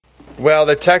Well,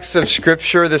 the text of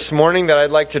Scripture this morning that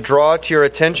I'd like to draw to your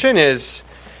attention is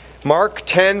Mark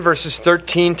 10, verses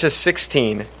 13 to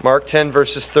 16. Mark 10,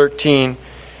 verses 13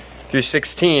 through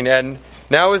 16. And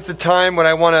now is the time when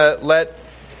I want to let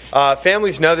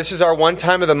families know this is our one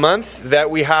time of the month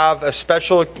that we have a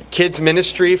special kids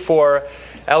ministry for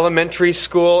elementary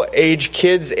school age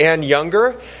kids and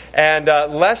younger. And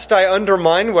lest I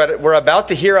undermine what we're about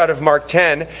to hear out of Mark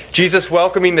 10, Jesus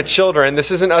welcoming the children,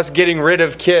 this isn't us getting rid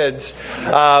of kids.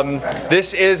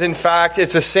 This is, in fact,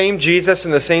 it's the same Jesus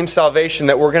and the same salvation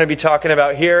that we're going to be talking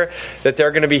about here, that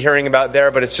they're going to be hearing about there,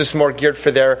 but it's just more geared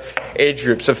for their age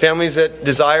group. So families that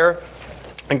desire,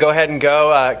 and go ahead and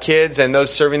go, kids and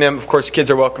those serving them. Of course,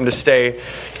 kids are welcome to stay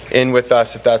in with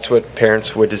us if that's what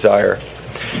parents would desire.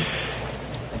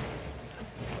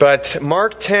 But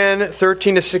Mark 10,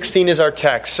 13 to 16 is our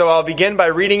text. So I'll begin by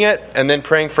reading it and then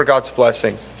praying for God's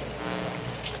blessing.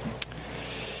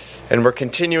 And we're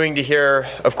continuing to hear,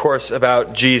 of course,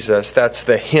 about Jesus. That's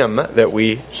the hymn that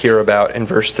we hear about in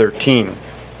verse 13.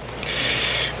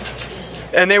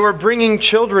 And they were bringing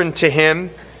children to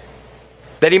him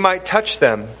that he might touch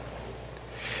them.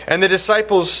 And the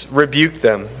disciples rebuked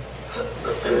them.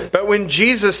 But when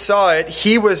Jesus saw it,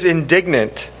 he was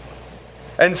indignant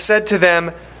and said to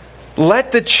them,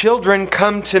 "Let the children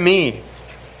come to me.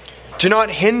 Do not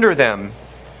hinder them,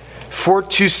 for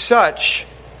to such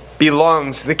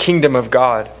belongs the kingdom of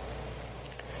God.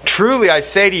 Truly I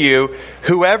say to you,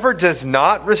 whoever does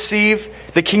not receive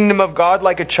the kingdom of God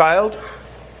like a child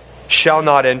shall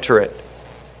not enter it."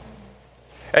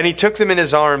 And he took them in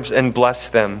his arms and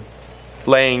blessed them,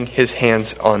 laying his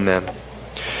hands on them.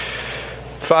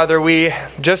 Father,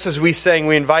 just as we sang,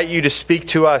 we invite you to speak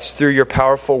to us through your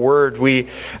powerful word. We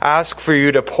ask for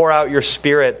you to pour out your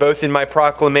Spirit, both in my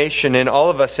proclamation and all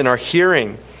of us in our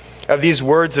hearing of these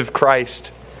words of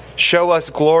Christ. Show us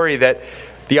glory that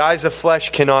the eyes of flesh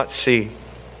cannot see.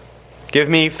 Give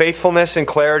me faithfulness and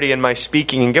clarity in my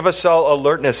speaking, and give us all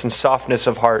alertness and softness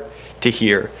of heart to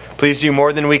hear. Please do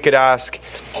more than we could ask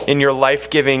in your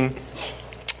life-giving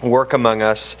work among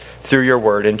us through your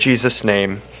word. In Jesus'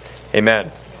 name,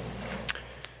 amen.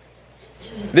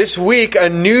 This week, a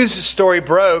news story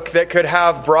broke that could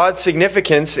have broad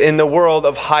significance in the world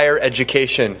of higher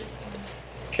education.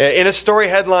 In a story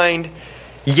headlined,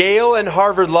 "Yale and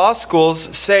Harvard law schools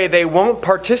say they won't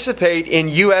participate in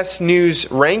U.S. news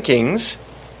rankings,"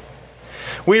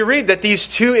 we read that these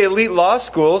two elite law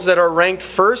schools that are ranked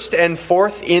first and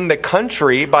fourth in the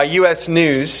country by U.S.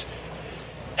 News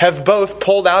have both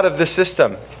pulled out of the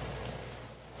system.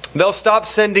 They'll stop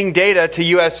sending data to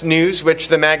U.S. News, which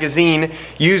the magazine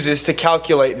uses to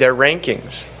calculate their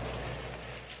rankings.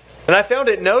 And I found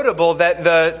it notable that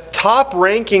the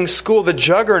top-ranking school, the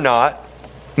Juggernaut,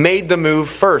 made the move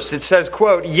first. It says,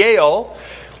 quote, "Yale,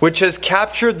 which has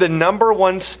captured the number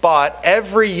one spot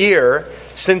every year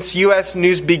since U.S.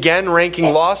 News began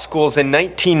ranking law schools in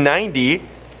 1990,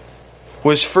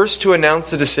 was first to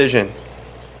announce the decision.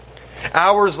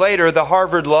 Hours later, the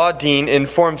Harvard law dean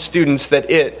informed students that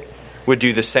it would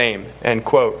do the same." End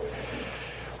quote.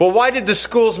 Well, why did the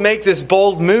schools make this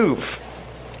bold move?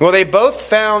 Well, they both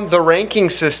found the ranking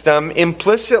system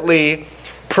implicitly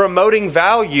promoting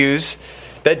values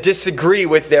that disagree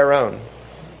with their own.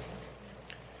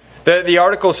 The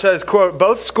article says, quote,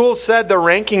 "Both schools said the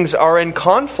rankings are in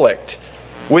conflict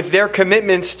with their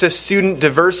commitments to student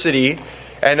diversity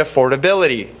and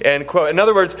affordability." End quote. In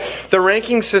other words, the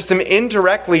ranking system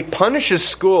indirectly punishes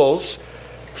schools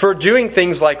for doing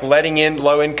things like letting in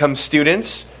low-income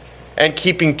students and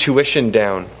keeping tuition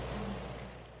down.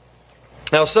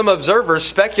 Now, some observers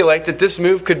speculate that this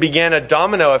move could begin a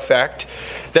domino effect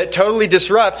that totally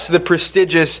disrupts the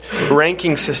prestigious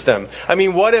ranking system. I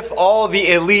mean, what if all the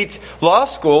elite law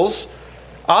schools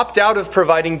opt out of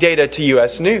providing data to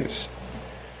U.S. News?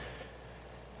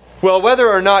 Well, whether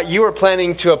or not you are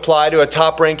planning to apply to a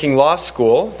top-ranking law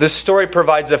school, this story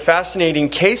provides a fascinating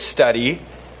case study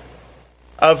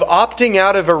of opting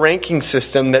out of a ranking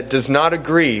system that does not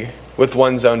agree with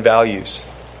one's own values.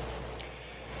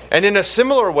 And in a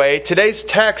similar way, today's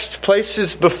text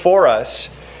places before us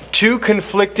two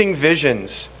conflicting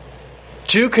visions,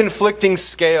 two conflicting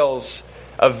scales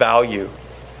of value.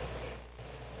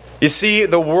 You see,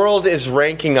 the world is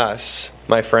ranking us,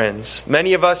 my friends.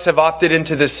 Many of us have opted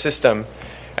into this system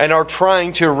and are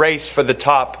trying to race for the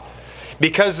top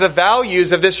because the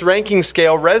values of this ranking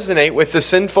scale resonate with the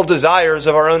sinful desires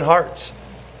of our own hearts.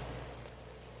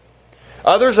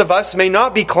 Others of us may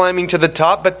not be climbing to the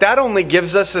top, but that only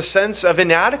gives us a sense of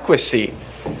inadequacy.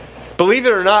 Believe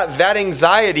it or not, that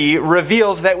anxiety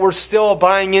reveals that we're still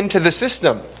buying into the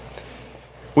system.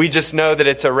 We just know that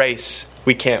it's a race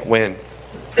we can't win.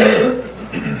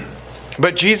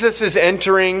 But Jesus is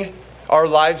entering our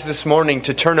lives this morning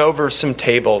to turn over some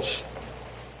tables.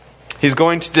 He's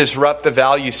going to disrupt the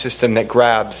value system that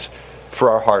grabs for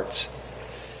our hearts.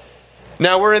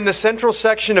 Now we're in the central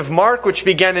section of Mark, which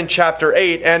began in chapter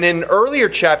 8. And in earlier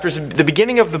chapters, the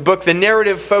beginning of the book, the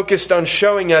narrative focused on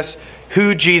showing us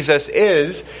who Jesus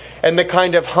is and the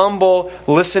kind of humble,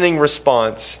 listening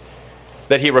response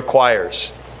that he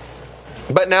requires.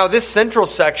 But now this central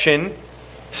section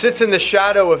sits in the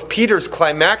shadow of Peter's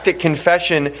climactic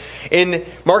confession in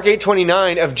Mark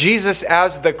 8:29 of Jesus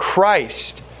as the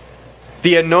Christ,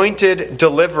 the anointed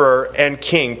deliverer and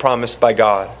king promised by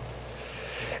God.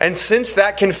 And since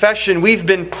that confession, we've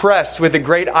been pressed with a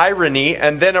great irony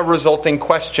and then a resulting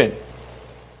question.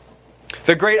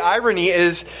 The great irony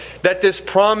is that this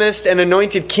promised and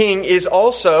anointed king is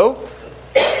also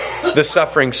the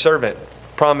suffering servant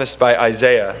promised by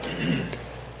Isaiah.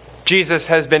 Jesus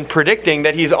has been predicting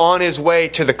that he's on his way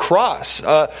to the cross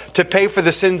to pay for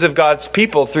the sins of God's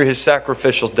people through his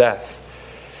sacrificial death.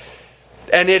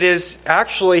 And it is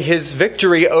actually his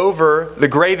victory over the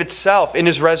grave itself in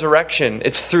his resurrection.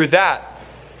 It's through that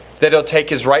he'll take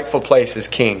his rightful place as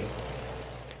king.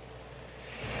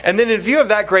 And then in view of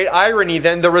that great irony,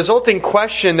 then the resulting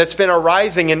question that's been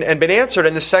arising and been answered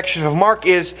in this section of Mark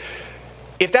is,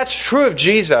 if that's true of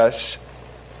Jesus,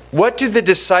 what do the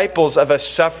disciples of a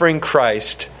suffering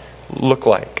Christ look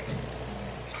like?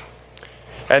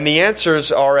 And the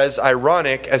answers are as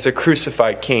ironic as a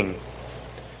crucified king.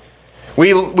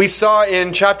 We saw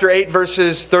in chapter 8,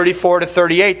 verses 34 to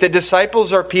 38, that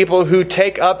disciples are people who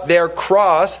take up their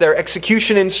cross, their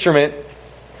execution instrument,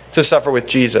 to suffer with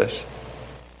Jesus.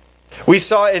 We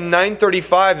saw in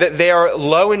 9:35 that they are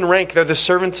low in rank, they're the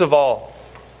servants of all.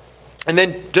 And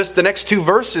then just the next two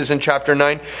verses in chapter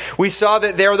 9, we saw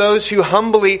that they are those who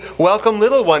humbly welcome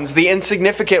little ones, the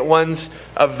insignificant ones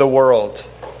of the world.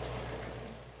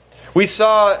 We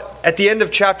saw at the end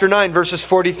of chapter 9, verses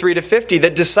 43 to 50,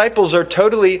 that disciples are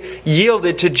totally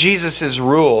yielded to Jesus'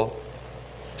 rule.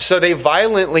 So they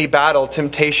violently battle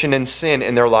temptation and sin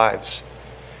in their lives.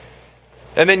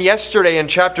 And then yesterday in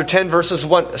chapter 10,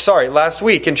 last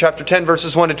week in chapter 10,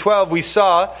 verses 1 to 12, we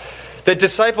saw that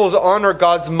disciples honor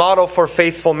God's model for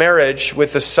faithful marriage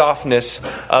with the softness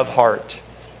of heart.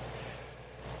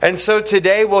 And so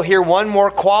today we'll hear one more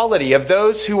quality of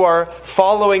those who are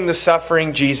following the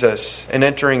suffering Jesus and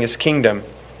entering his kingdom.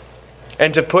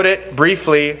 And to put it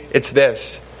briefly, it's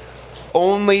this: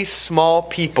 only small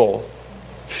people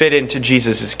fit into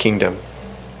Jesus' kingdom.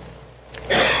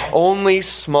 Only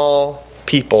small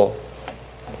people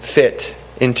fit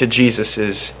into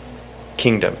Jesus'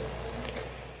 kingdom.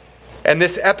 And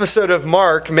this episode of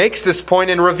Mark makes this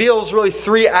point and reveals really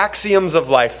three axioms of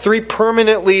life, three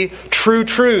permanently true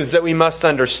truths that we must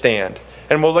understand.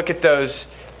 And we'll look at those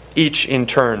each in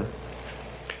turn.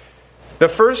 The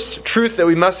first truth that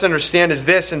we must understand is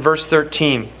this in verse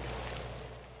 13.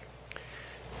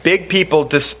 Big people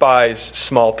despise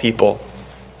small people.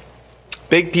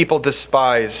 Big people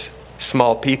despise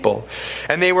small people.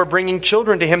 And they were bringing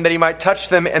children to him that he might touch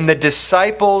them, and the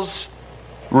disciples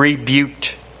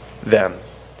rebuked them.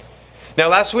 Now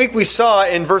last week we saw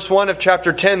in verse 1 of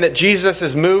chapter 10 that Jesus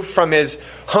has moved from his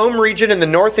home region in the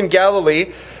north in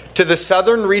Galilee to the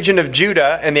southern region of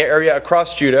Judah and the area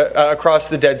across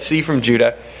the Dead Sea from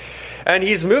Judah. And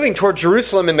he's moving toward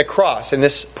Jerusalem in the cross in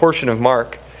this portion of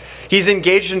Mark. He's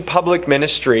engaged in public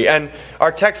ministry. And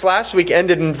our text last week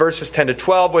ended in verses 10 to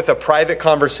 12 with a private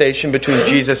conversation between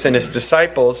Jesus and his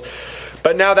disciples.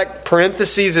 But now that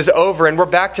parenthesis is over and we're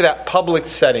back to that public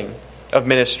setting of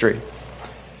ministry.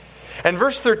 And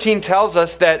verse 13 tells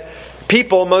us that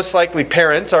people, most likely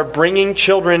parents, are bringing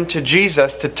children to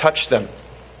Jesus to touch them.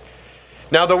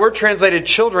 Now the word translated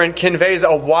children conveys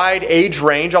a wide age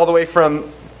range, all the way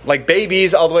from like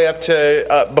babies all the way up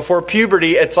to before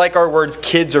puberty. It's like our words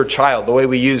kids or child, the way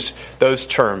we use those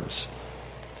terms.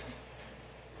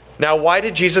 Now why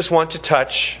did Jesus want to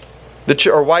touch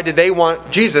why did they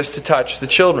want Jesus to touch the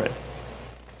children?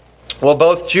 Well,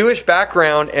 both Jewish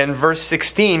background and verse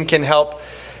 16 can help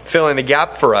fill in the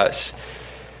gap for us.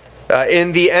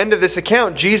 In the end of this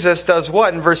account, Jesus does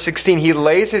what? In verse 16, he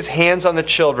lays his hands on the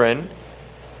children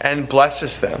and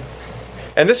blesses them.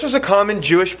 And this was a common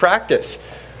Jewish practice.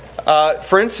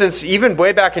 For instance, even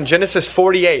way back in Genesis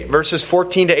 48, verses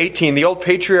 14 to 18, the old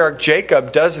patriarch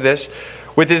Jacob does this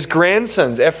with his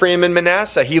grandsons, Ephraim and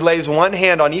Manasseh. He lays one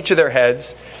hand on each of their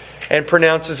heads and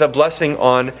pronounces a blessing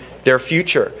on their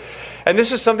future. And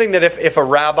this is something that if a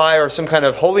rabbi or some kind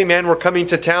of holy man were coming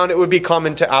to town, it would be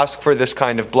common to ask for this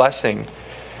kind of blessing.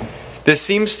 This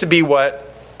seems to be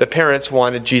what the parents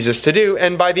wanted Jesus to do.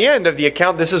 And by the end of the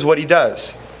account, this is what he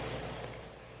does.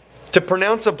 To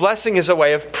pronounce a blessing is a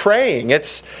way of praying.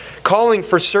 It's calling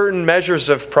for certain measures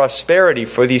of prosperity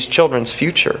for these children's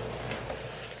future.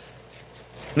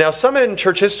 Now, some in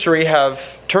church history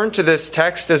have turned to this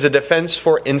text as a defense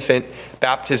for infant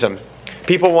baptism.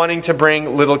 People wanting to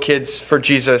bring little kids for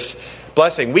Jesus'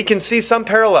 blessing. We can see some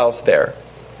parallels there.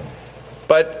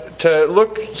 But to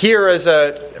look here as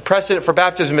a precedent for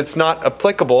baptism, it's not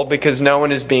applicable because no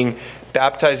one is being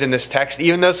baptized in this text,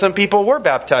 even though some people were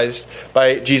baptized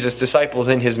by Jesus' disciples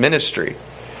in his ministry.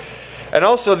 And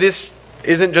also, this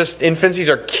isn't just infants, these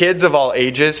are kids of all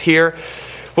ages here.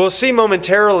 We'll see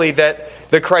momentarily that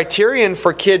the criterion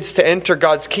for kids to enter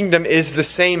God's kingdom is the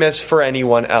same as for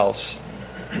anyone else.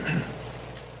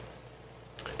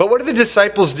 But what do the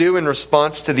disciples do in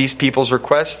response to these people's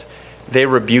request? They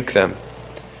rebuke them.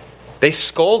 They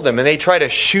scold them and they try to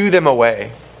shoo them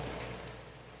away.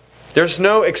 There's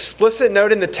no explicit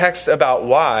note in the text about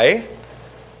why,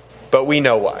 but we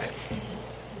know why.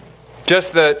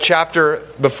 Just the chapter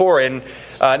before, in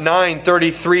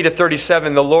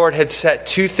 9:33-37, the Lord had set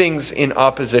two things in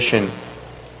opposition: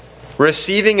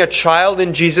 receiving a child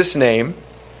in Jesus' name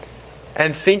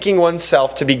and thinking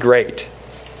oneself to be great.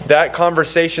 That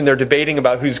conversation they're debating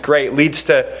about who's great leads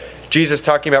to Jesus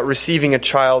talking about receiving a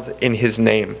child in his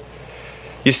name.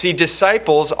 You see,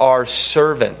 disciples are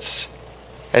servants,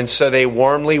 and so they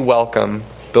warmly welcome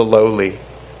the lowly.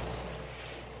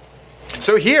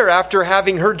 So here, after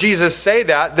having heard Jesus say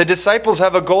that, the disciples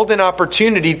have a golden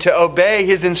opportunity to obey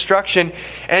his instruction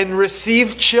and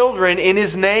receive children in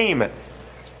his name.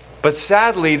 But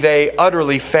sadly, they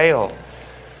utterly fail.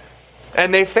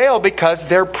 And they fail because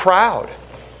they're proud.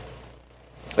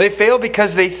 They fail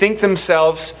because they think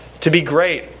themselves to be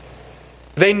great.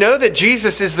 They know that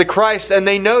Jesus is the Christ and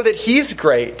they know that he's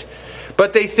great.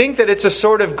 But they think that it's a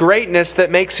sort of greatness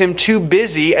that makes him too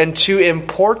busy and too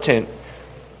important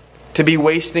to be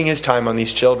wasting his time on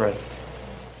these children.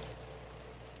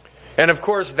 And of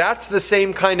course, that's the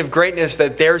same kind of greatness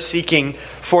that they're seeking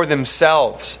for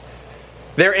themselves.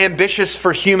 They're ambitious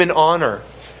for human honor.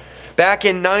 Back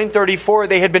in 934,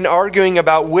 they had been arguing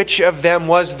about which of them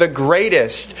was the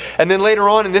greatest. And then later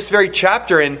on in this very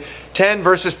chapter, in 10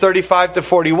 verses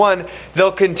 35-41,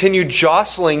 they'll continue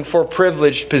jostling for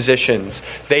privileged positions.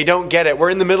 They don't get it. We're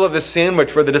in the middle of the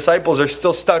sandwich where the disciples are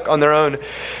still stuck on their own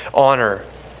honor.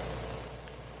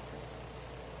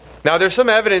 Now, there's some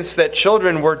evidence that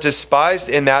children were despised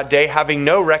in that day, having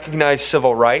no recognized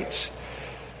civil rights.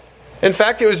 In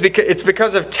fact, it's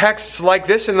because of texts like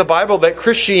this in the Bible that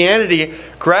Christianity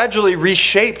gradually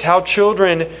reshaped how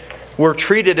children were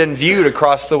treated and viewed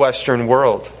across the Western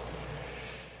world.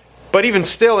 But even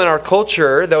still, in our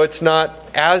culture, though it's not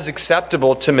as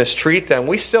acceptable to mistreat them,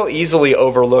 we still easily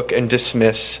overlook and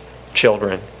dismiss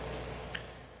children.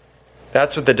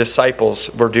 That's what the disciples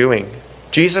were doing.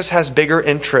 Jesus has bigger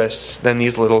interests than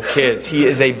these little kids. He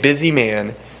is a busy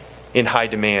man in high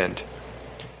demand.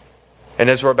 And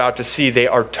as we're about to see, they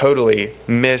are totally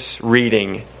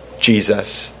misreading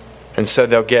Jesus. And so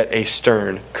they'll get a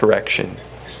stern correction.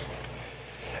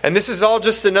 And this is all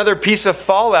just another piece of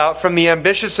fallout from the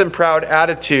ambitious and proud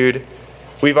attitude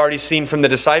we've already seen from the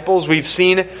disciples. We've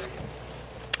seen,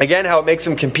 again, how it makes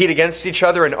them compete against each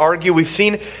other and argue. We've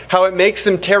seen how it makes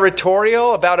them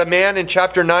territorial about a man in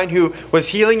chapter 9 who was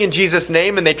healing in Jesus'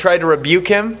 name and they tried to rebuke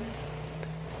him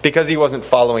because he wasn't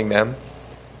following them.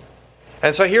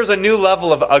 And so here's a new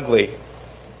level of ugly.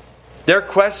 Their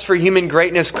quest for human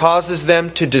greatness causes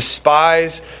them to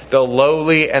despise the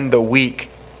lowly and the weak.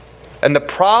 And the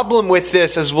problem with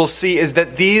this, as we'll see, is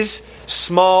that these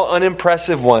small,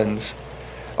 unimpressive ones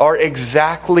are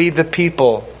exactly the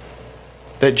people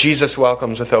that Jesus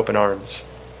welcomes with open arms.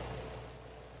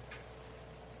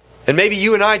 And maybe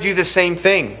you and I do the same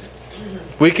thing.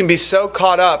 We can be so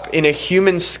caught up in a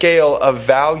human scale of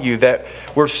value that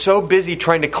we're so busy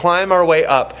trying to climb our way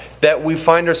up that we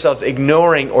find ourselves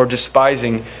ignoring or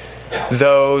despising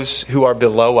those who are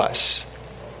below us.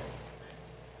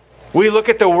 We look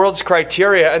at the world's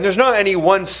criteria, and there's not any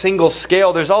one single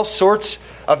scale. There's all sorts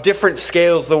of different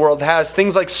scales the world has.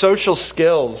 Things like social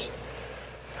skills,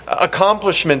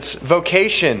 accomplishments,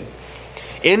 vocation,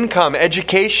 income,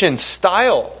 education,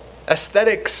 style,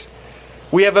 aesthetics.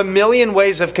 We have a million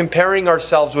ways of comparing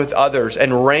ourselves with others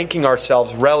and ranking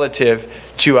ourselves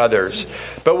relative to others.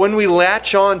 But when we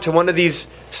latch on to one of these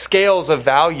scales of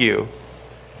value,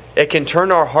 it can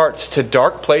turn our hearts to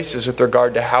dark places with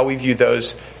regard to how we view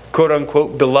those,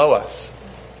 quote-unquote, below us.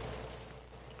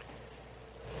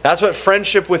 That's what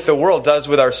friendship with the world does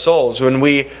with our souls. When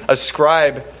we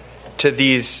ascribe to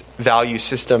these value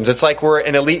systems. It's like we're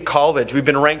an elite college. We've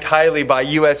been ranked highly by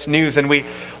U.S. News, and we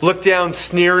look down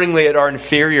sneeringly at our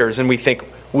inferiors, and we think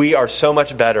we are so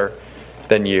much better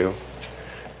than you.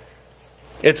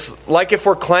 It's like if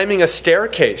we're climbing a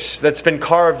staircase that's been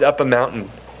carved up a mountain.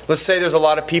 Let's say there's a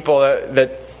lot of people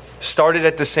that started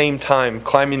at the same time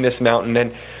climbing this mountain,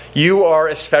 and you are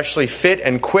especially fit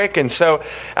and quick, and so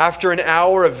after an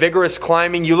hour of vigorous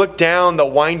climbing, you look down the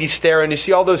windy stair and you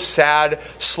see all those sad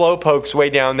slowpokes way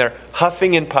down there,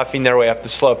 huffing and puffing their way up the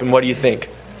slope. And what do you think?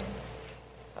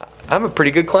 I'm a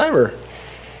pretty good climber.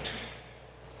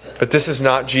 But this is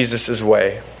not Jesus'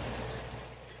 way.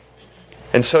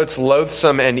 And so it's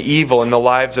loathsome and evil in the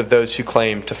lives of those who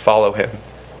claim to follow him.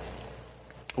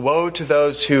 Woe to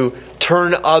those who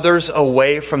turn others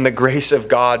away from the grace of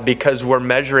God because we're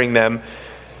measuring them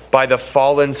by the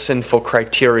fallen, sinful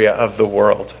criteria of the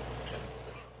world.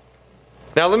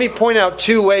 Now, let me point out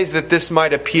two ways that this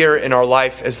might appear in our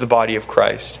life as the body of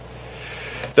Christ.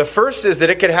 The first is that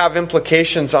it could have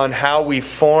implications on how we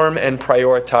form and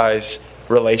prioritize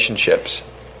relationships.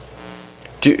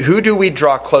 Who do we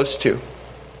draw close to?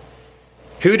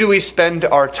 Who do we spend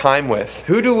our time with?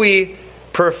 Who do we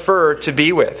prefer to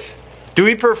be with? Do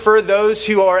we prefer those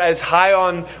who are as high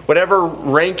on whatever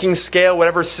ranking scale,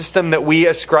 whatever system that we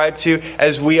ascribe to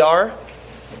as we are?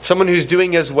 Someone who's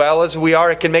doing as well as we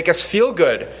are. It can make us feel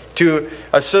good to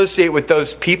associate with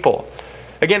those people.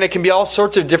 Again, it can be all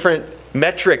sorts of different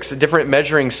metrics, different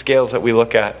measuring scales that we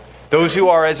look at. Those who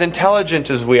are as intelligent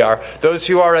as we are. Those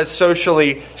who are as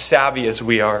socially savvy as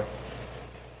we are.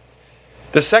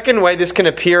 The second way this can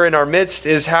appear in our midst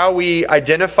is how we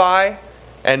identify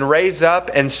and raise up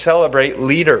and celebrate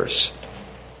leaders.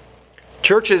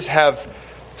 Churches have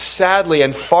sadly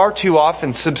and far too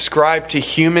often subscribed to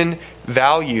human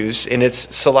values in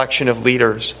its selection of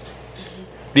leaders.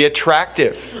 The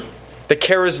attractive, the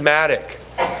charismatic,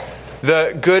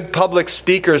 the good public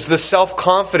speakers, the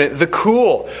self-confident, the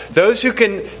cool, those who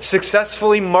can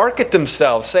successfully market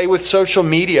themselves, say with social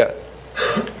media.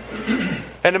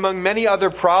 And among many other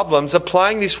problems,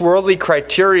 applying these worldly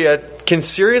criteria can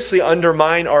seriously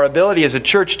undermine our ability as a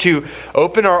church to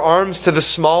open our arms to the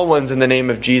small ones in the name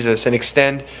of Jesus and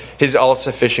extend his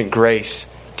all-sufficient grace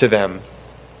to them.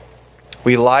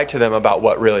 We lie to them about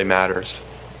what really matters.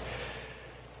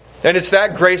 And it's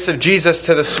that grace of Jesus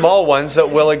to the small ones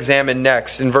that we'll examine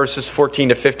next in verses 14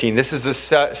 to 15. This is the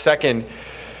second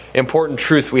important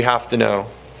truth we have to know.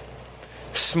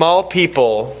 Small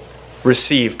people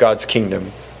receive God's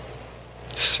kingdom.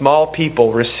 Small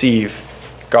people receive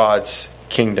God's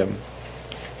kingdom.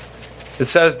 It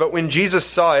says, "But when Jesus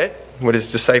saw it," what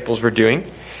his disciples were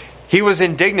doing, "he was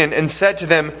indignant and said to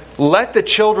them, 'Let the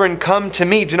children come to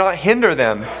me, do not hinder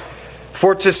them,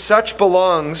 for to such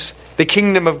belongs the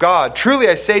kingdom of God. Truly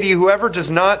I say to you, whoever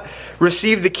does not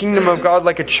receive the kingdom of God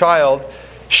like a child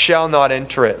shall not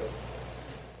enter it.'"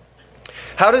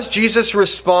 How does Jesus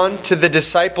respond to the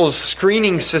disciples'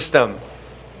 screening system?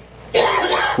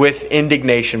 With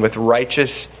indignation, with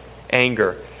righteous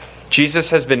anger. Jesus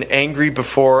has been angry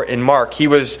before in Mark. He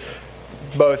was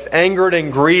both angered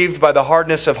and grieved by the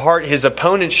hardness of heart his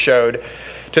opponents showed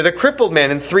to the crippled man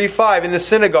in 3:5 in the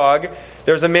synagogue.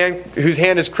 There's a man whose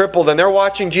hand is crippled, and they're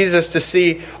watching Jesus to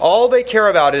see all they care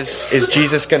about is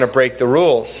Jesus going to break the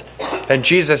rules? And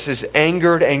Jesus is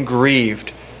angered and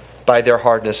grieved by their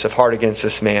hardness of heart against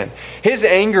this man. His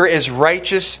anger is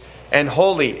righteous and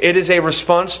holy. It is a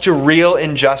response to real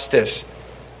injustice.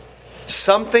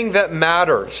 Something that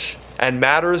matters, and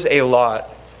matters a lot,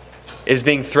 is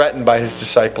being threatened by his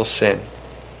disciples' sin.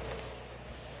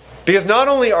 Because not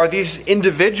only are these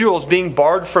individuals being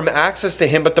barred from access to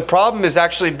him, but the problem is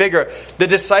actually bigger. The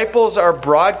disciples are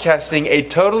broadcasting a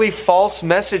totally false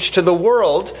message to the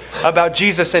world about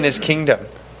Jesus and his kingdom.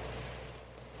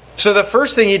 So the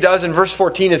first thing he does in verse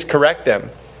 14 is correct them.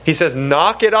 He says,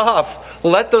 "Knock it off.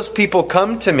 Let those people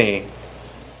come to me."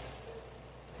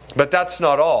 But that's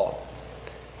not all.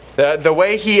 The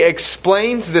way he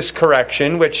explains this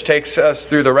correction, which takes us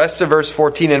through the rest of verse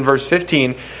 14 and verse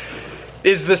 15,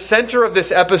 is the center of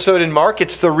this episode in Mark.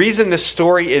 It's the reason this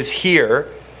story is here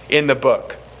in the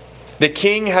book. The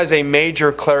king has a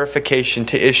major clarification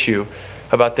to issue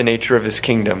about the nature of his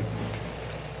kingdom.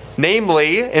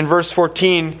 Namely, in verse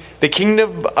 14, the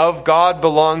kingdom of God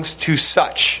belongs to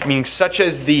such, meaning such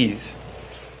as these.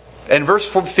 And verse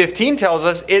 15 tells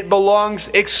us it belongs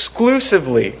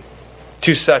exclusively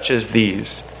to such as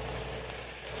these.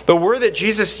 The word that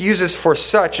Jesus uses for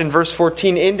such in verse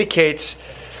 14 indicates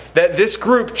that this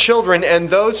group, children, and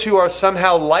those who are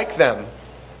somehow like them,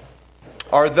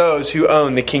 are those who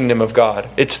own the kingdom of God.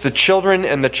 It's the children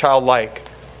and the childlike.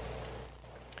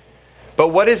 But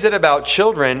what is it about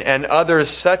children and others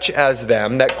such as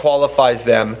them that qualifies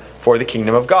them for the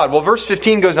kingdom of God? Well, verse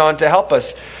 15 goes on to help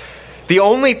us. The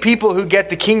only people who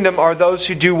get the kingdom are those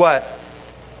who do what?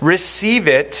 Receive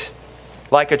it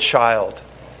like a child.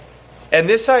 And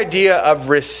this idea of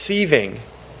receiving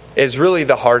is really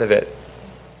the heart of it.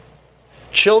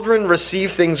 Children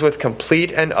receive things with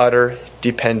complete and utter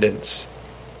dependence.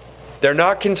 They're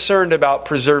not concerned about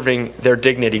preserving their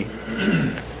dignity.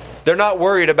 They're not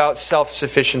worried about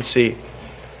self-sufficiency.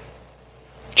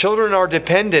 Children are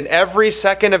dependent every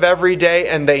second of every day,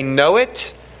 and they know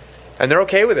it, and they're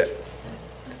okay with it.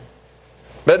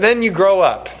 But then you grow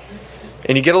up,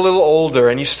 and you get a little older,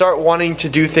 and you start wanting to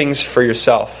do things for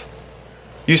yourself.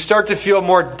 You start to feel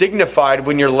more dignified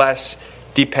when you're less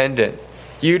dependent.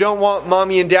 You don't want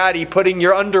mommy and daddy putting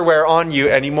your underwear on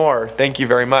you anymore. Thank you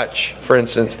very much, for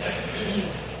instance.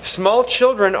 Small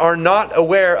children are not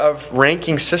aware of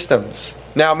ranking systems.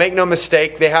 Now, make no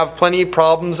mistake, they have plenty of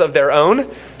problems of their own.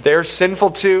 They're sinful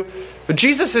too. But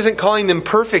Jesus isn't calling them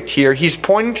perfect here. He's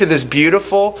pointing to this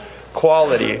beautiful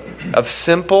quality of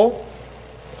simple,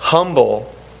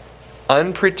 humble,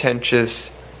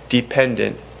 unpretentious,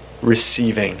 dependent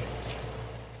receiving.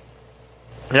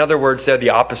 In other words, they're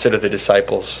the opposite of the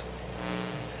disciples.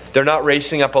 They're not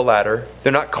racing up a ladder.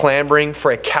 They're not clamoring for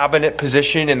a cabinet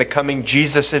position in the coming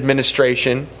Jesus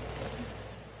administration.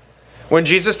 When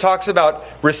Jesus talks about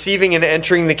receiving and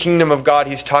entering the kingdom of God,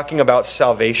 he's talking about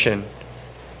salvation.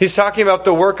 He's talking about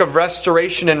the work of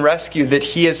restoration and rescue that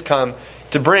he has come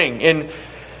to bring. In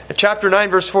chapter 9,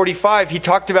 verse 45, he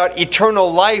talked about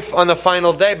eternal life on the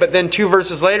final day. But then 2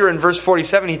 verses later, in verse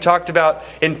 47, he talked about,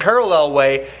 in parallel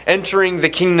way, entering the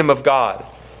kingdom of God.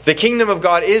 The kingdom of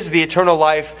God is the eternal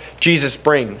life Jesus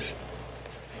brings.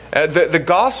 The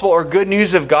gospel or good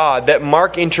news of God that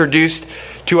Mark introduced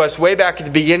to us way back at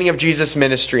the beginning of Jesus'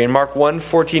 ministry in Mark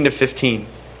 1:14-15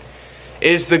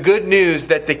 is the good news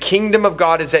that the kingdom of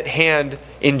God is at hand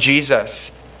in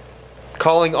Jesus,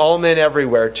 calling all men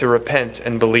everywhere to repent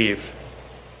and believe.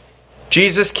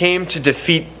 Jesus came to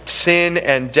defeat sin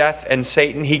and death and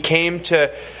Satan. He came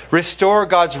to restore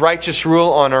God's righteous rule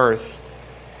on earth.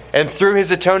 And through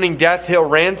his atoning death, he'll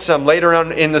ransom, later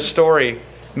on in the story,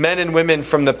 men and women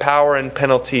from the power and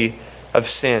penalty of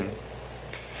sin.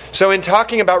 So in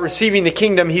talking about receiving the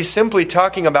kingdom, he's simply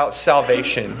talking about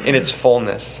salvation in its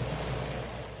fullness.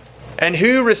 And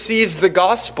who receives the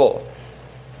gospel?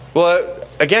 Well,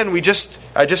 again,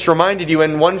 I just reminded you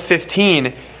in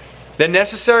 1:15, the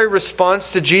necessary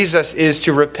response to Jesus is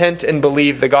to repent and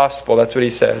believe the gospel. That's what he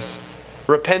says.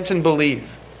 Repent and believe.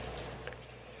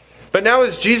 But now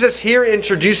is Jesus here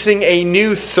introducing a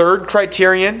new third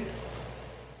criterion?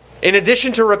 In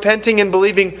addition to repenting and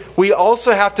believing, we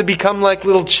also have to become like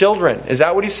little children. Is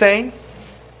that what he's saying?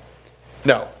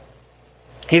 No.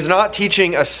 He's not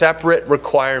teaching a separate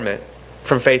requirement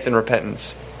from faith and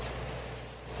repentance.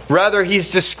 Rather,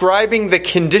 he's describing the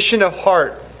condition of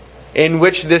heart in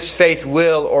which this faith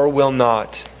will or will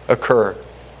not occur.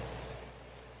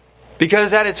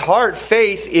 Because at its heart,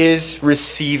 faith is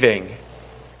receiving.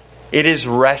 It is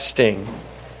resting.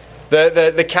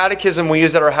 The catechism we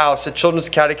use at our house, the Children's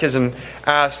Catechism,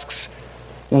 asks,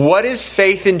 what is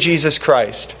faith in Jesus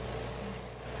Christ?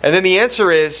 And then the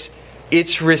answer is,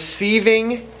 it's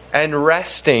receiving and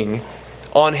resting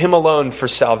on Him alone for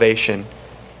salvation,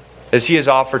 as He has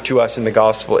offered to us in the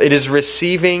gospel. It is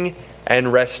receiving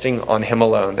and resting on Him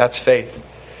alone. That's faith.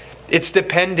 It's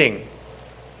depending.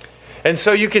 And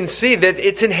so you can see that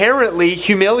it's inherently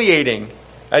humiliating.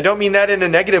 I don't mean that in a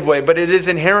negative way, but it is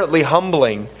inherently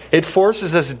humbling. It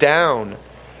forces us down.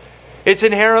 It's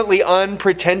inherently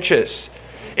unpretentious.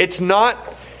 It's not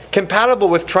compatible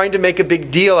with trying to make a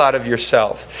big deal out of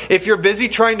yourself. If you're busy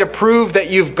trying to prove that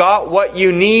you've got what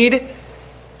you need,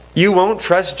 you won't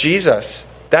trust Jesus.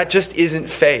 That just isn't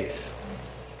faith.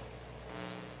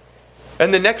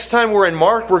 And the next time we're in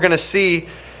Mark, we're going to see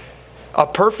a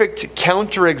perfect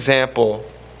counterexample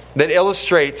that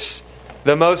illustrates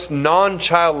the most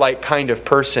non-childlike kind of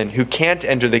person who can't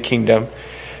enter the kingdom,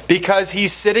 because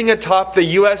he's sitting atop the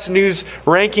U.S. News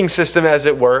ranking system, as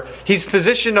it were. He's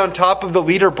positioned on top of the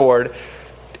leaderboard,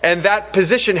 and that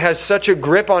position has such a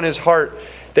grip on his heart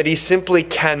that he simply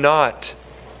cannot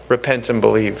repent and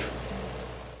believe.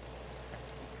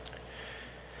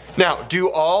 Now, do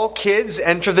all kids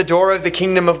enter the door of the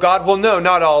kingdom of God? Well, no,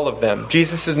 not all of them.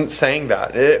 Jesus isn't saying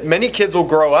that. Many kids will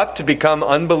grow up to become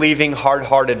unbelieving,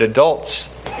 hard-hearted adults.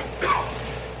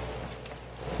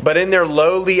 But in their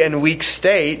lowly and weak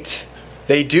state,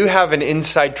 they do have an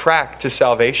inside track to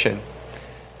salvation.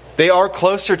 They are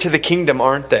closer to the kingdom,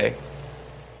 aren't they?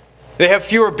 They have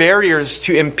fewer barriers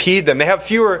to impede them. They have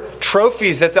fewer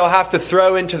trophies that they'll have to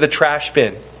throw into the trash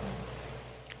bin.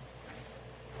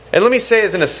 And let me say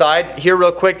as an aside here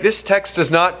real quick, this text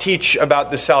does not teach about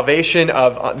the salvation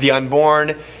of the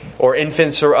unborn or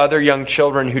infants or other young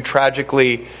children who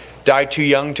tragically die too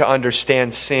young to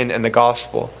understand sin and the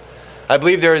gospel. I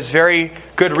believe there is very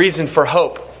good reason for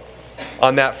hope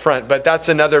on that front, but that's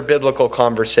another biblical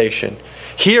conversation.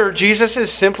 Here, Jesus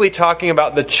is simply talking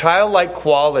about the childlike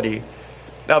quality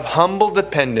of humble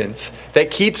dependence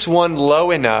that keeps one low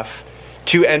enough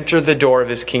to enter the door of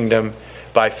his kingdom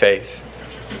by faith.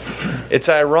 It's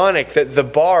ironic that the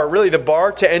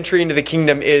bar to entry into the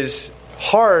kingdom is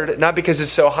hard, not because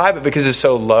it's so high, but because it's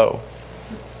so low.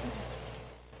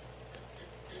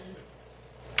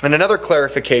 And another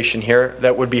clarification here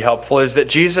that would be helpful is that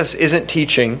Jesus isn't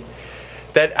teaching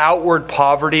that outward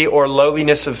poverty or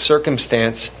lowliness of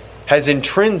circumstance has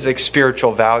intrinsic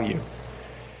spiritual value.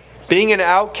 Being an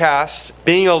outcast,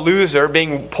 being a loser,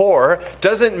 being poor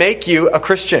doesn't make you a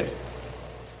Christian.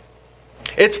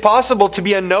 It's possible to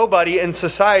be a nobody in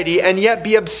society and yet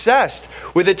be obsessed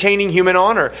with attaining human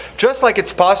honor, just like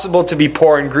it's possible to be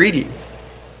poor and greedy.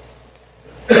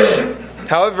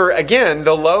 However, again,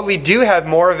 the lowly do have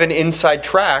more of an inside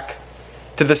track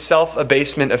to the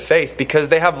self-abasement of faith because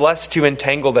they have less to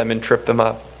entangle them and trip them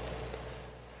up.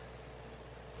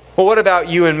 Well, what about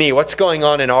you and me? What's going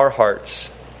on in our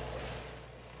hearts?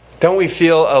 Don't we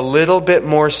feel a little bit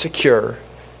more secure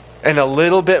and a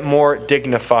little bit more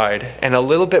dignified and a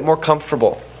little bit more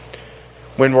comfortable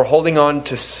when we're holding on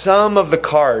to some of the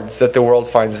cards that the world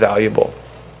finds valuable?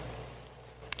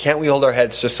 Can't we hold our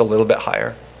heads just a little bit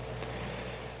higher?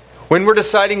 When we're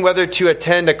deciding whether to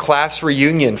attend a class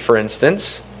reunion, for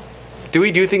instance, do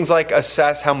we do things like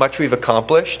assess how much we've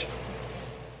accomplished?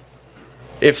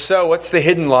 If so, what's the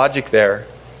hidden logic there?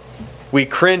 We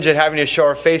cringe at having to show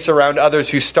our face around others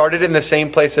who started in the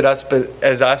same place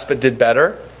as us but did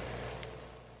better.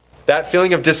 That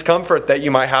feeling of discomfort that you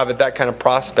might have at that kind of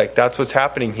prospect, that's what's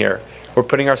happening here. We're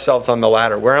putting ourselves on the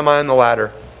ladder. Where am I on the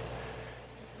ladder?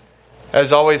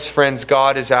 As always, friends,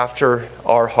 God is after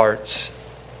our hearts.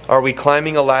 Are we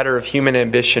climbing a ladder of human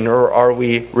ambition, or are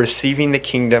we receiving the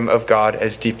kingdom of God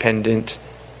as dependent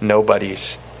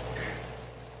nobodies?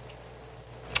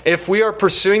 If we are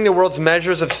pursuing the world's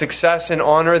measures of success and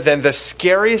honor, then the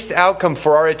scariest outcome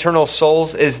for our eternal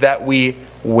souls is that we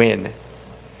win.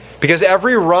 Because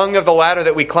every rung of the ladder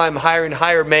that we climb higher and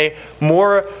higher may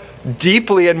more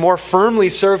deeply and more firmly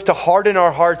serve to harden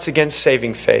our hearts against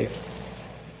saving faith.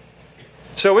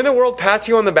 So when the world pats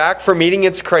you on the back for meeting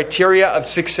its criteria of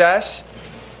success,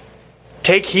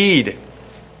 take heed.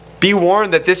 Be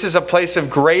warned that this is a place of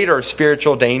greater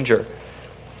spiritual danger.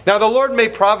 Now, the Lord may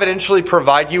providentially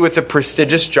provide you with a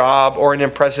prestigious job or an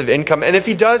impressive income. And if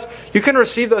He does, you can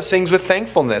receive those things with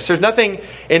thankfulness. There's nothing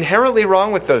inherently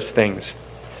wrong with those things.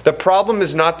 The problem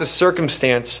is not the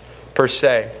circumstance per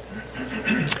se.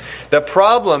 The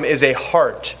problem is a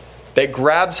heart that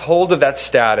grabs hold of that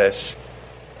status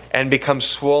and becomes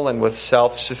swollen with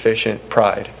self-sufficient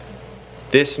pride.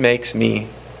 This makes me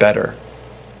better.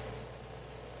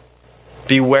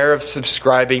 Beware of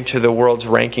subscribing to the world's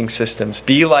ranking systems.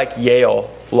 Be like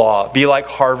Yale Law. Be like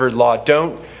Harvard Law.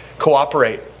 Don't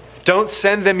cooperate. Don't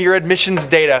send them your admissions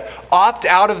data. Opt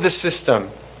out of the system.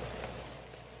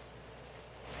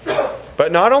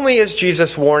 But not only is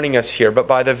Jesus warning us here, but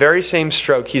by the very same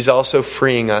stroke, He's also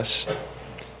freeing us.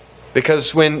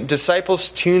 Because when disciples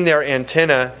tune their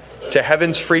antenna to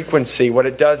heaven's frequency, what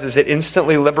it does is it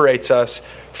instantly liberates us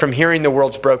from hearing the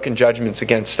world's broken judgments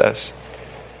against us.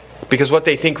 Because what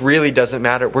they think really doesn't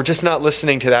matter. We're just not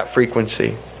listening to that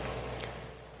frequency.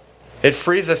 It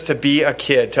frees us to be a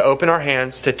kid, to open our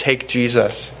hands, to take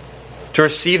Jesus, to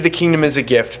receive the kingdom as a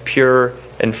gift, pure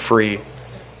and free.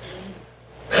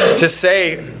 To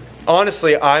say,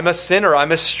 honestly, I'm a sinner.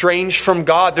 I'm estranged from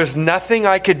God. There's nothing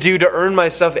I could do to earn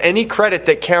myself any credit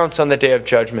that counts on the day of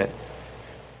judgment.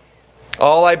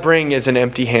 All I bring is an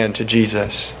empty hand to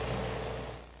Jesus.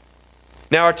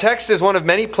 Now, our text is one of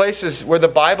many places where the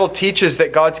Bible teaches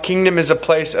that God's kingdom is a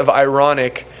place of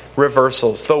ironic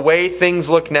reversals. The way things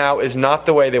look now is not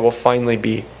the way they will finally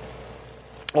be.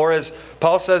 Or as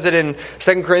Paul says it in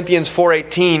 2 Corinthians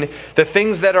 4:18, the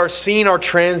things that are seen are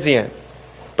transient,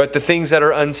 but the things that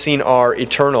are unseen are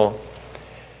eternal.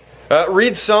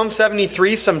 Read Psalm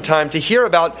 73 sometime to hear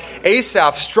about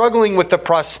Asaph struggling with the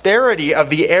prosperity of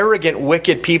the arrogant,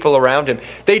 wicked people around him.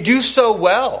 They do so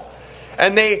well.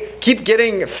 And they keep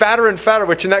getting fatter and fatter,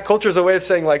 which in that culture is a way of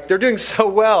saying, like, they're doing so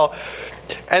well.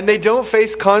 And they don't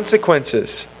face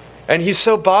consequences. And he's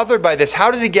so bothered by this.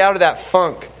 How does he get out of that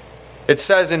funk? It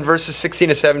says in verses 16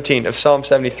 to 17 of Psalm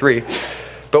 73,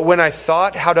 "But when I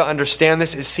thought how to understand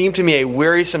this, it seemed to me a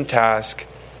wearisome task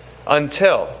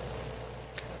until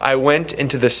I went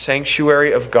into the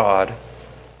sanctuary of God.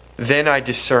 Then I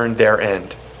discerned their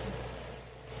end."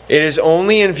 It is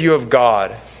only in view of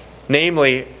God,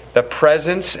 namely the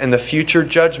presence and the future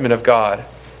judgment of God,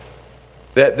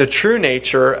 that the true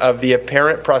nature of the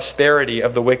apparent prosperity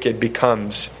of the wicked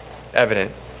becomes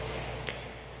evident.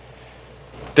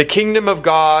 The kingdom of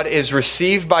God is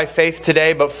received by faith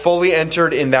today, but fully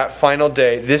entered in that final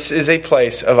day. This is a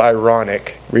place of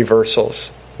ironic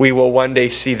reversals. We will one day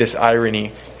see this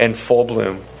irony in full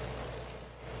bloom.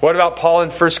 What about Paul in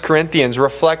 1 Corinthians,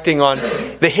 reflecting on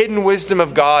the hidden wisdom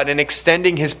of God and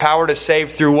extending His power to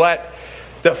save through what?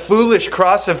 The foolish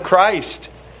cross of Christ.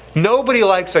 Nobody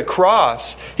likes a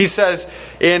cross. He says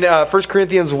in 1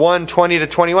 Corinthians 1, 20 to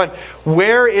 21,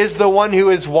 "Where is the one who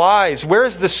is wise? Where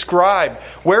is the scribe?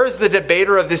 Where is the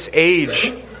debater of this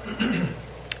age?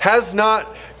 Has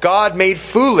not God made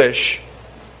foolish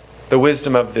the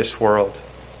wisdom of this world?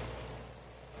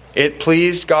 It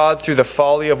pleased God through the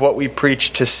folly of what we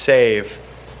preach to save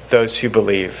those who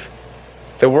believe."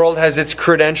 The world has its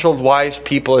credentialed wise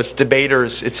people, its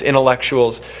debaters, its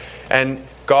intellectuals, and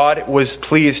God was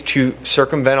pleased to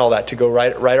circumvent all that, to go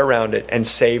right around it and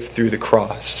save through the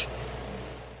cross.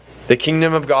 The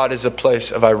kingdom of God is a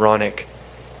place of ironic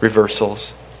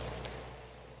reversals.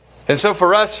 And so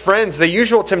for us, friends, the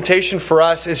usual temptation for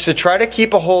us is to try to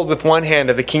keep a hold with one hand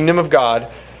of the kingdom of God,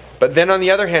 but then on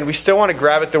the other hand, we still want to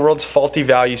grab at the world's faulty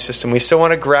value system. We still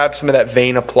want to grab some of that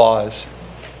vain applause.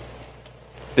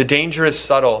 The danger is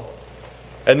subtle.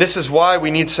 And this is why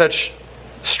we need such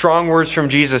strong words from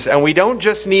Jesus. And we don't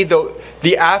just need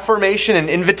the affirmation and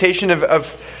invitation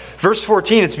of verse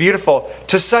 14. It's beautiful.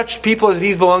 "To such people as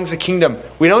these belongs the kingdom."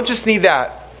 We don't just need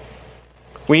that.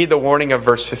 We need the warning of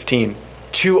verse 15.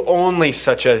 "To only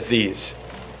such as these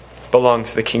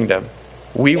belongs the kingdom."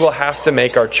 We will have to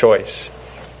make our choice.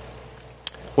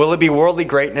 Will it be worldly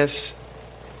greatness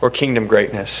or kingdom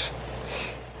greatness?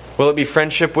 Will it be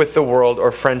friendship with the world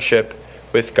or friendship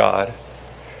with God?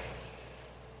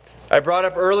 I brought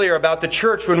up earlier about the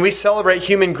church. When we celebrate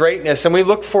human greatness and we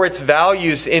look for its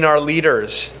values in our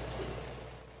leaders,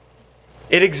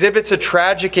 it exhibits a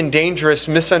tragic and dangerous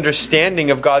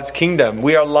misunderstanding of God's kingdom.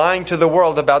 We are lying to the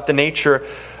world about the nature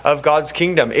of God's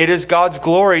kingdom. It is God's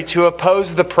glory to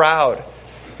oppose the proud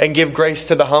and give grace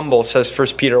to the humble, says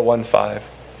 1 Peter 1:5.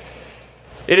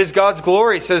 It is God's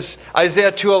glory, says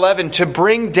Isaiah 2:11, to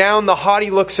bring down the haughty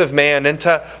looks of man and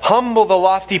to humble the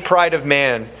lofty pride of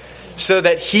man, so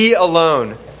that He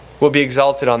alone will be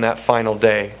exalted on that final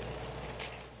day.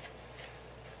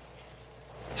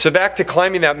 So back to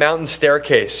climbing that mountain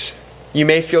staircase. You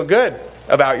may feel good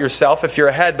about yourself if you're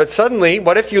ahead, but suddenly,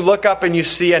 what if you look up and you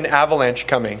see an avalanche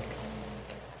coming?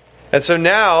 And so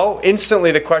now,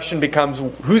 instantly the question becomes,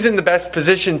 who's in the best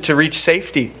position to reach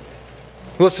safety?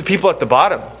 Well, it's the people at the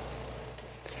bottom.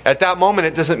 At that moment,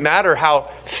 it doesn't matter how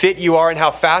fit you are and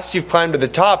how fast you've climbed to the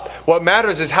top. What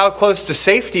matters is how close to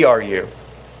safety are you.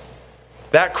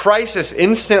 That crisis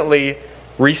instantly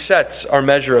resets our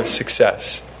measure of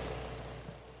success.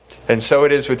 And so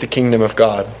it is with the kingdom of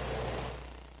God.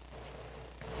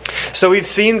 So we've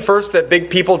seen first that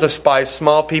big people despise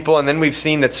small people, and then we've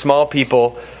seen that small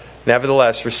people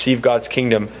nevertheless receive God's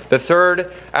kingdom. The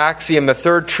third axiom, the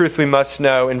third truth we must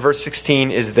know in verse 16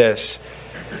 is this: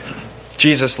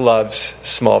 Jesus loves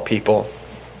small people.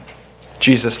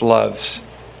 Jesus loves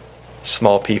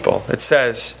small people. It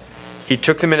says, He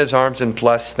took them in His arms and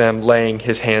blessed them, laying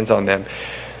His hands on them.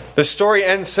 The story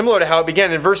ends similar to how it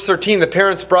began. In verse 13, the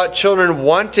parents brought children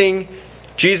wanting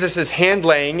Jesus' hand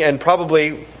laying, and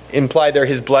probably implied there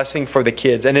His blessing for the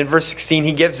kids. And in verse 16,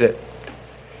 He gives it.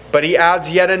 But He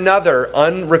adds yet another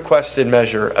unrequested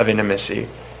measure of intimacy.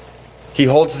 He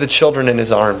holds the children in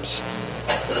His arms.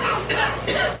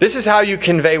 This is how you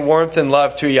convey warmth and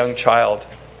love to a young child.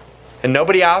 And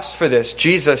nobody asked for this.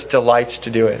 Jesus delights to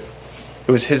do it.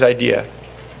 It was His idea.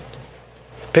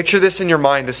 Picture this in your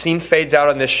mind. The scene fades out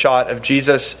on this shot of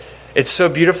Jesus. It so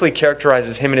beautifully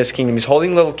characterizes Him and His kingdom. He's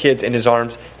holding little kids in His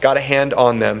arms, got a hand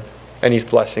on them, and He's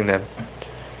blessing them.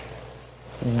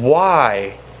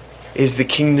 Why is the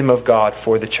kingdom of God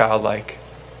for the childlike?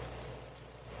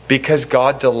 Because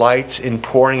God delights in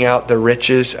pouring out the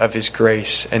riches of His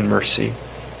grace and mercy.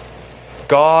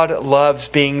 God loves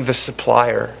being the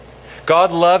supplier.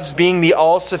 God loves being the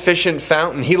all-sufficient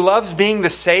fountain. He loves being the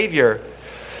Savior.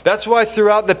 That's why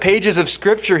throughout the pages of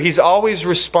Scripture, He's always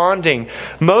responding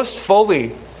most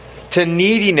fully to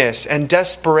neediness and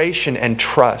desperation and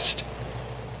trust.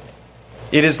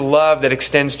 It is love that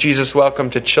extends Jesus' welcome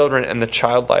to children and the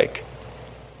childlike.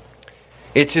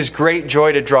 It's his great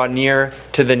joy to draw near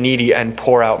to the needy and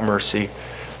pour out mercy.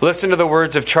 Listen to the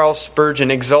words of Charles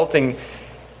Spurgeon exalting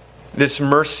this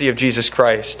mercy of Jesus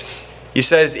Christ. He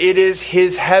says, "It is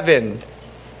his heaven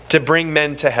to bring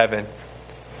men to heaven.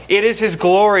 It is his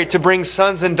glory to bring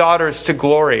sons and daughters to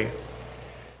glory.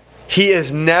 He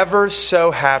is never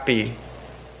so happy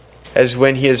as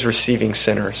when he is receiving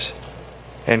sinners."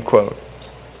 End quote.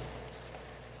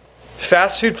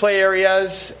 Fast food play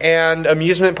areas and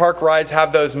amusement park rides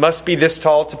have those must be this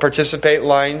tall to participate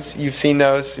lines. You've seen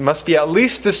those. It must be at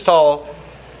least this tall.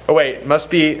 Oh wait, must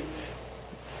be...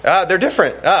 they're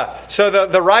different. So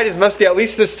the ride is must be at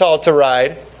least this tall to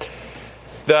ride.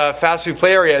 The fast food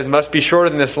play areas must be shorter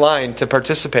than this line to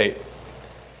participate.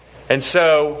 And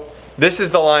so this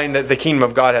is the line that the kingdom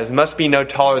of God has. Must be no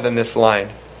taller than this line.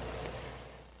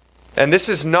 And this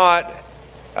is not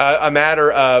a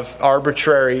matter of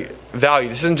arbitrary value.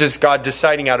 This isn't just God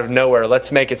deciding out of nowhere,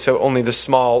 let's make it so only the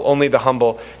small, only the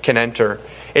humble can enter.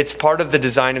 It's part of the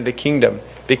design of the kingdom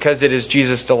because it is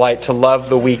Jesus' delight to love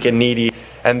the weak and needy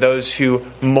and those who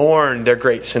mourn their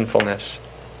great sinfulness.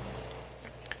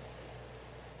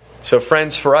 So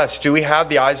friends, for us, do we have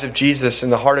the eyes of Jesus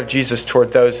and the heart of Jesus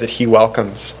toward those that he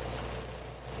welcomes?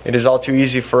 It is all too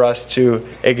easy for us to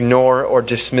ignore or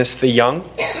dismiss the young,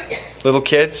 little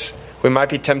kids. We might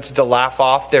be tempted to laugh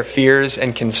off their fears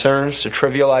and concerns, to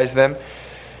trivialize them,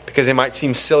 because they might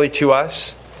seem silly to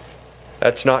us.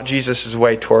 That's not Jesus'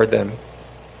 way toward them.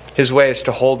 His way is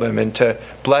to hold them and to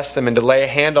bless them and to lay a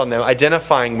hand on them,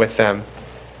 identifying with them,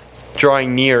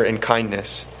 drawing near in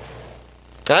kindness.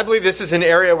 And I believe this is an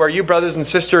area where you brothers and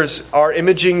sisters are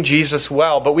imaging Jesus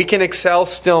well, but we can excel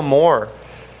still more.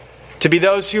 To be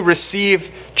those who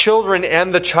receive children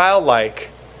and the childlike,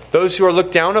 those who are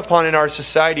looked down upon in our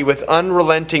society with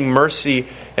unrelenting mercy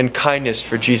and kindness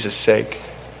for Jesus' sake.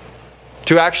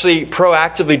 To actually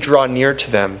proactively draw near to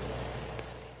them.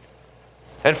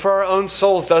 And for our own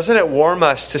souls, doesn't it warm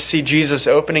us to see Jesus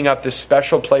opening up this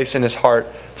special place in his heart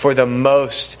for the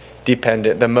most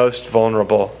dependent, the most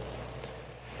vulnerable?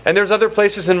 And there's other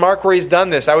places in Mark where he's done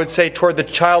this. I would say toward the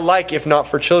childlike, if not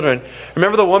for children.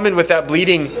 Remember the woman with that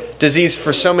bleeding disease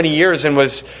for so many years and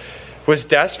was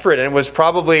desperate and was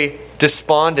probably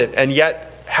despondent and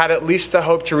yet had at least the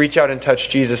hope to reach out and touch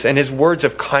Jesus. And his words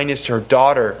of kindness to her,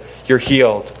 "Daughter, you're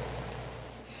healed."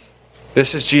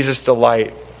 This is Jesus'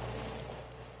 delight.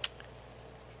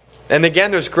 And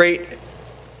again, there's great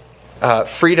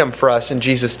freedom for us in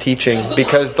Jesus' teaching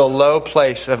because the low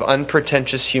place of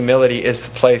unpretentious humility is the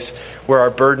place where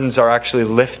our burdens are actually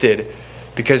lifted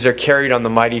because they're carried on the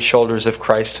mighty shoulders of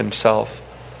Christ himself.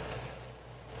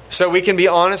 So we can be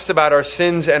honest about our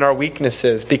sins and our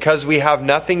weaknesses because we have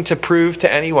nothing to prove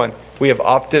to anyone. We have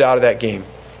opted out of that game.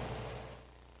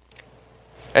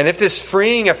 And if this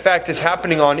freeing effect is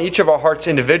happening on each of our hearts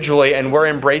individually and we're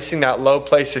embracing that low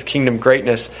place of kingdom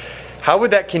greatness, how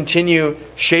would that continue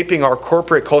shaping our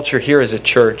corporate culture here as a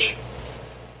church?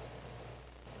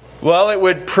 Well, it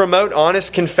would promote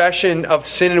honest confession of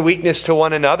sin and weakness to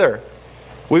one another.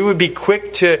 We would be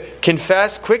quick to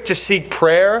confess, quick to seek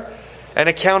prayer and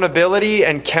accountability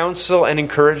and counsel and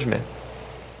encouragement.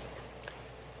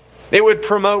 It would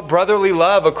promote brotherly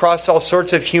love across all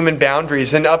sorts of human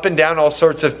boundaries and up and down all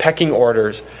sorts of pecking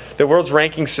orders. The world's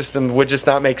ranking system would just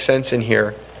not make sense in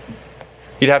here.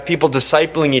 You'd have people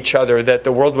discipling each other that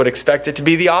the world would expect it to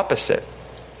be the opposite.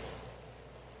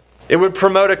 It would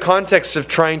promote a context of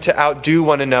trying to outdo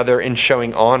one another in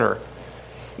showing honor.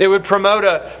 It would promote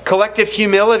a collective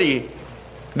humility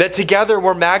that together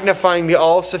we're magnifying the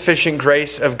all-sufficient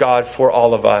grace of God for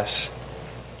all of us.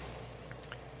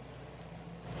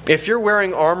 If you're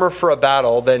wearing armor for a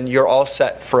battle, then you're all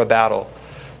set for a battle.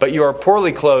 But you are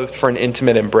poorly clothed for an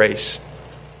intimate embrace.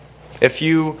 If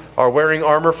you are wearing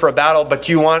armor for a battle, but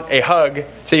you want a hug,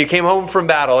 say you came home from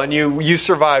battle and you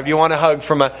survived, you want a hug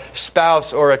from a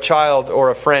spouse or a child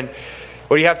or a friend,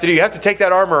 what do? You have to take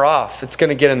that armor off. It's going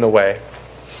to get in the way.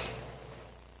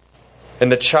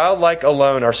 And the childlike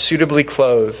alone are suitably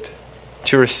clothed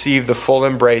to receive the full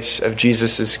embrace of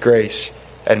Jesus' grace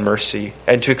and mercy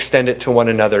and to extend it to one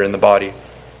another in the body.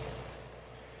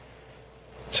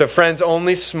 So friends,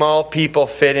 only small people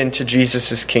fit into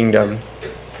Jesus' kingdom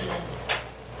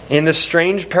in the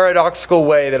strange paradoxical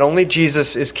way that only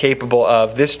Jesus is capable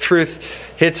of. This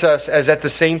truth hits us as at the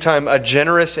same time a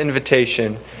generous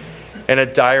invitation and a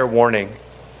dire warning.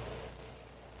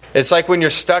 It's like when you're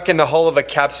stuck in the hull of a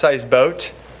capsized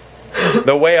boat.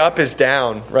 The way up is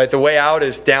down, right? The way out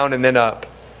is down and then up.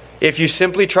 If you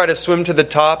simply try to swim to the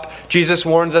top, Jesus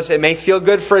warns us it may feel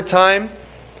good for a time,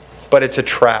 but it's a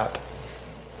trap.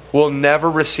 We'll never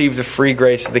receive the free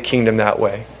grace of the kingdom that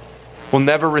way. will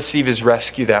never receive his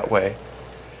rescue that way.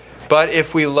 But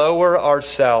if we lower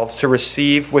ourselves to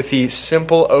receive with the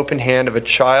simple open hand of a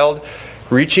child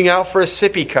reaching out for a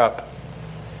sippy cup,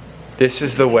 this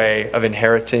is the way of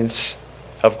inheritance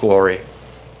of glory.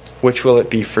 Which will it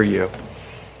be for you?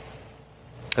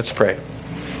 Let's pray.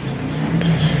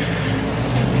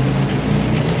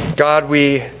 God,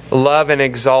 we love and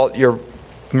exalt your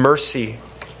mercy,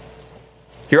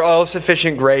 your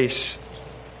all-sufficient grace.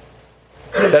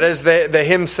 That as the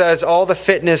hymn says, all the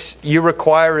fitness you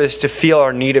require is to feel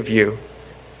our need of you.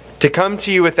 To come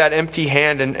to you with that empty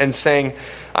hand and saying,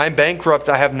 I'm bankrupt,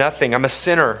 I have nothing, I'm a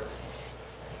sinner.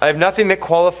 I have nothing that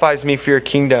qualifies me for your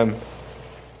kingdom.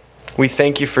 We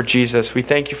thank you for Jesus. We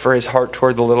thank you for his heart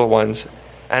toward the little ones.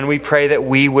 And we pray that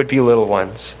we would be little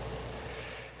ones.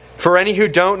 For any who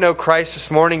don't know Christ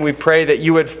this morning, we pray that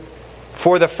you would,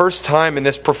 for the first time in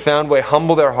this profound way,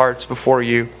 humble their hearts before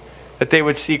you. That they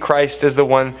would see Christ as the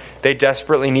one they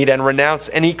desperately need and renounce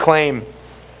any claim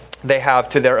they have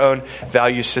to their own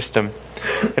value system.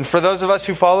 And for those of us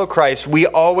who follow Christ, we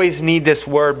always need this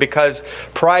word because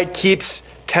pride keeps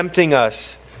tempting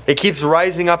us. It keeps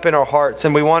rising up in our hearts,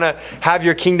 and we want to have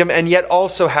your kingdom and yet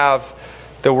also have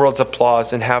the world's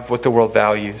applause and have what the world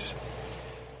values.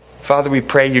 Father, we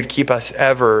pray you'd keep us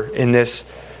ever in this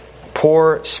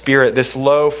poor spirit, this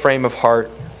low frame of heart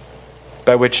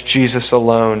by which Jesus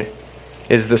alone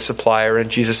is the supplier and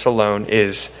Jesus alone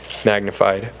is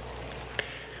magnified.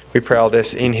 We pray all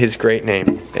this in his great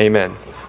name. Amen.